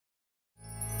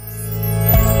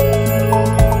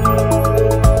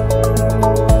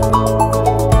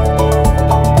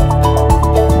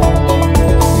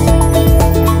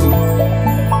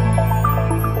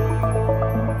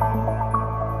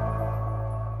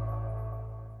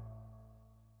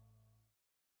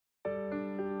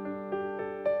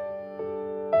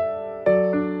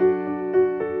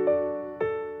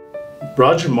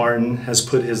Roger Martin has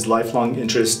put his lifelong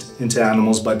interest into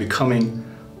animals by becoming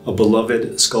a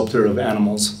beloved sculptor of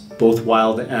animals, both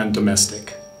wild and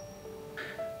domestic.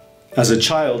 As a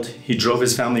child, he drove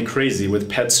his family crazy with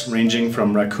pets ranging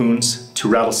from raccoons to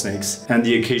rattlesnakes and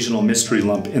the occasional mystery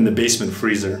lump in the basement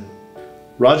freezer.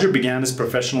 Roger began his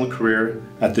professional career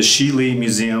at the Shealy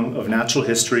Museum of Natural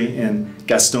History in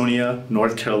Gastonia,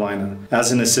 North Carolina,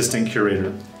 as an assistant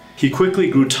curator. He quickly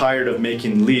grew tired of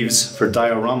making leaves for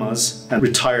dioramas and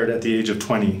retired at the age of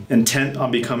 20, intent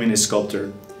on becoming a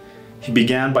sculptor. He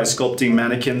began by sculpting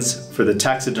mannequins for the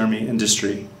taxidermy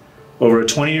industry. Over a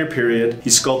 20-year period, he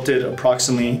sculpted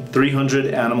approximately 300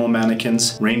 animal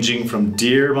mannequins ranging from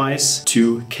deer mice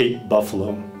to Cape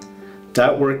buffalo.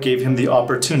 That work gave him the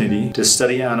opportunity to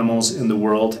study animals in the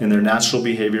world in their natural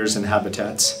behaviors and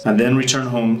habitats, and then return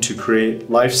home to create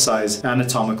life-size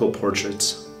anatomical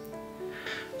portraits.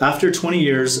 After 20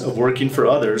 years of working for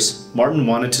others, Martin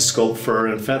wanted to sculpt fur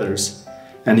and feathers,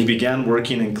 and he began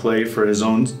working in clay for his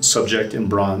own subject in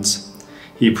bronze.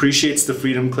 He appreciates the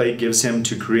freedom clay gives him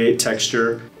to create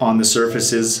texture on the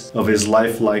surfaces of his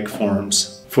lifelike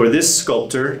forms. For this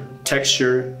sculptor,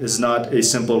 texture is not a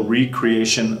simple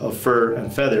recreation of fur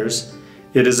and feathers,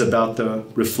 it is about the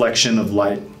reflection of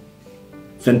light.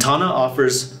 Ventana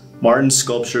offers Martin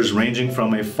sculptures ranging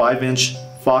from a 5-inch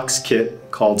fox kit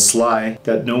called Sly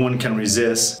that no one can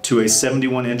resist to a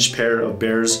 71-inch pair of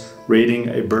bears raiding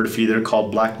a bird feeder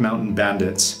called Black Mountain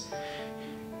Bandits.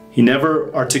 He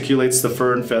never articulates the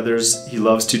fur and feathers he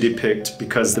loves to depict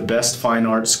because the best fine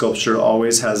art sculpture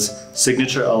always has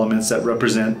signature elements that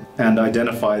represent and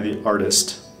identify the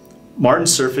artist.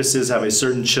 Martin's surfaces have a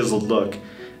certain chiseled look,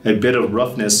 a bit of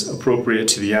roughness appropriate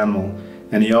to the animal,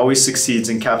 and he always succeeds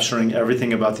in capturing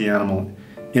everything about the animal: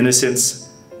 innocence,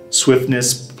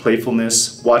 swiftness,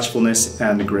 playfulness, watchfulness,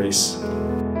 and grace.